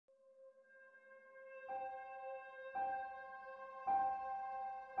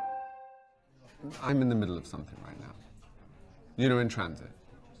I'm in the middle of something right now. You know, in transit,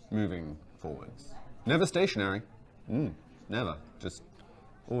 moving forwards. Never stationary. Never. Just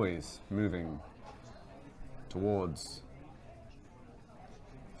always moving towards,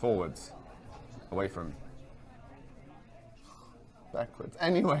 forwards, away from, backwards.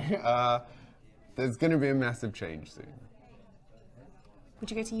 Anyway, there's going to be a massive change soon. Would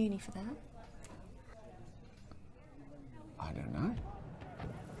you go to uni for that? I don't know.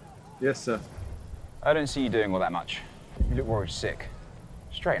 Yes, sir. I don't see you doing all that much. You look worried sick.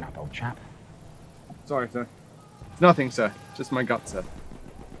 Straighten up, old chap. Sorry, sir. It's nothing, sir. Just my gut, sir.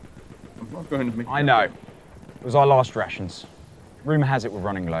 I'm not going to make... I know. It was our last rations. Rumour has it we're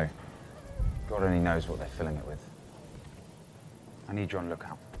running low. God only knows what they're filling it with. I need you on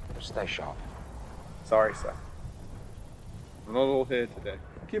lookout. Stay sharp. Sorry, sir. We're not all here today.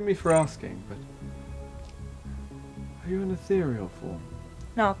 Forgive me for asking, but... Are you an ethereal form?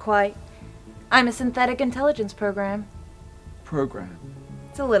 Not quite. I'm a synthetic intelligence program. Program?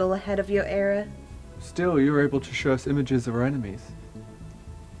 It's a little ahead of your era. Still, you were able to show us images of our enemies.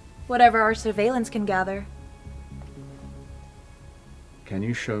 Whatever our surveillance can gather. Can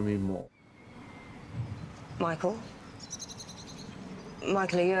you show me more? Michael?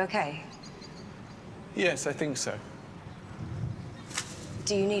 Michael, are you okay? Yes, I think so.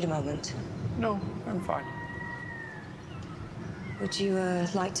 Do you need a moment? No, I'm fine. Would you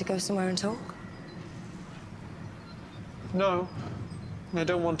like to go somewhere and talk? No, I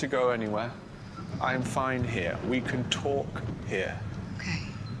don't want to go anywhere. I'm fine here. We can talk here. Okay.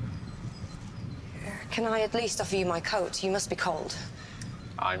 Can I at least offer you my coat? You must be cold.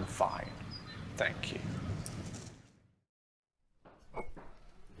 I'm fine. Thank you.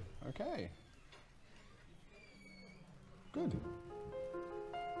 Okay. Good.